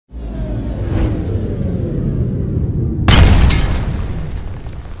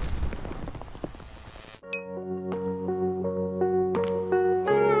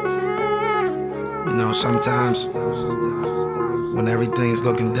know, sometimes when everything's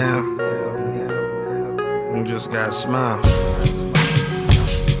looking down, you just gotta smile.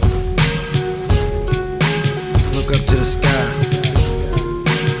 Look up to the sky,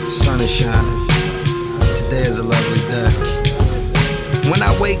 the sun is shining. Today is a lovely day. When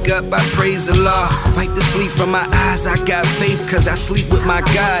I wake up, I praise Allah. Wipe the sleep from my eyes, I got faith, cause I sleep with my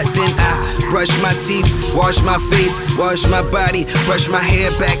God. Then I brush my teeth, wash my face, wash my body, brush my hair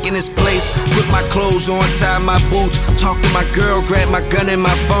back in its place, put my clothes on, tie my boots, talk to my girl, grab my gun and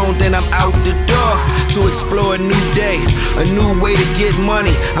my phone. Then I'm out the door to explore a new day, a new way to get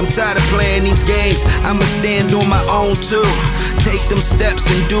money. I'm tired of playing these games, I'ma stand on my own too. Take them steps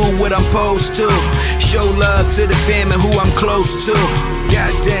and do what I'm supposed to. Show love to the fam and who I'm close to.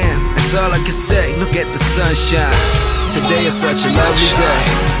 Goddamn, that's all I can say. Look at the sunshine. Today is such a lovely day.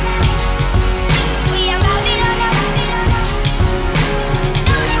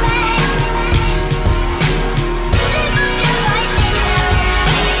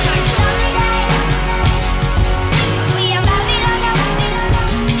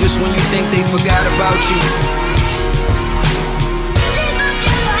 Just when you think they forgot about you,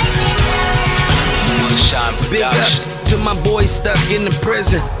 big ups to my boy stuck in the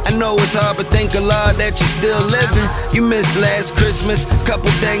prison. I know it's hard, but thank Allah that you're still living. You missed last Christmas, couple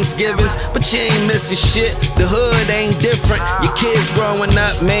Thanksgivings, but you ain't missing shit. The hood ain't different. Your kids growing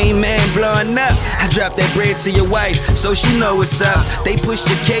up, main man blowing up. I dropped that bread to your wife, so she know what's up. They pushed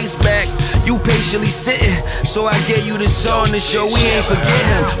your case back, you patiently sitting, so I gave you this song to show we ain't forget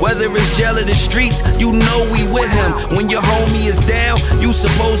him. Whether it's jail or the streets, you know we with him. When your homie is down, you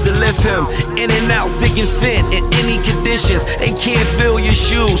supposed to lift him. In and out, thick and thin, in any conditions. They can't feel your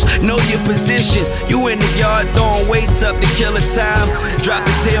shoes, know your positions. You in the yard throwing weights up to kill a time. Drop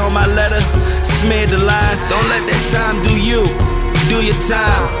the tail on my letter, smear the lines. Don't let that time do you, do your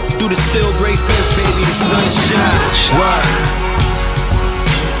time. Through the steel gray fence, baby, the sunshine. Word.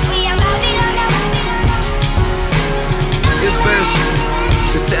 This verse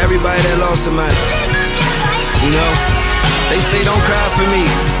is to everybody that lost somebody. You know, they say don't cry for me,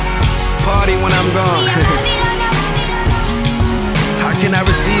 party when I'm gone. How can I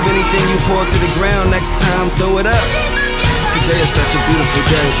receive anything you pour to the ground? Next time, throw it up. Today is such a beautiful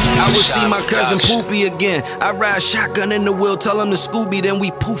day. I will see my cousin Poopy again. I ride shotgun in the wheel, tell him to Scooby, then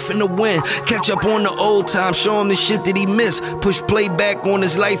we poof in the wind. Catch up on the old times, show him the shit that he missed. Push play back on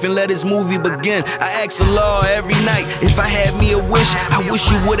his life and let his movie begin. I ask Allah every night, if I had me a wish, I wish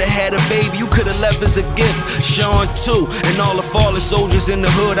you would've had a baby, you could've left as a gift. Sean too, and all the fallen soldiers in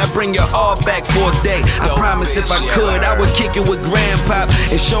the hood, I bring you all back for a day. I promise if I could, I would kick it with Grandpop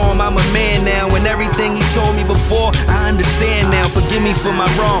and show him I'm a man now. And everything he told me before, I understand now. Forgive me for my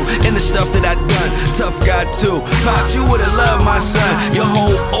wrong and the stuff that I done. Tough guy too. Pops, you would've loved my son. Your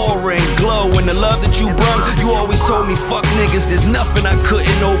whole aura and glow and the love that you brung. You always told me, fuck niggas, there's nothing I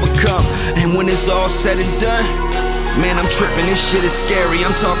couldn't overcome. And when it's all said and done, man, I'm tripping, this shit is scary.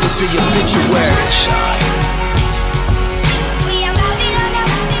 I'm talking to your obituary.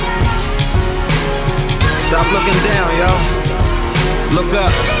 Stop looking down, yo. Look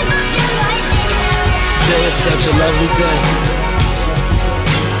up. Today is such a lovely day.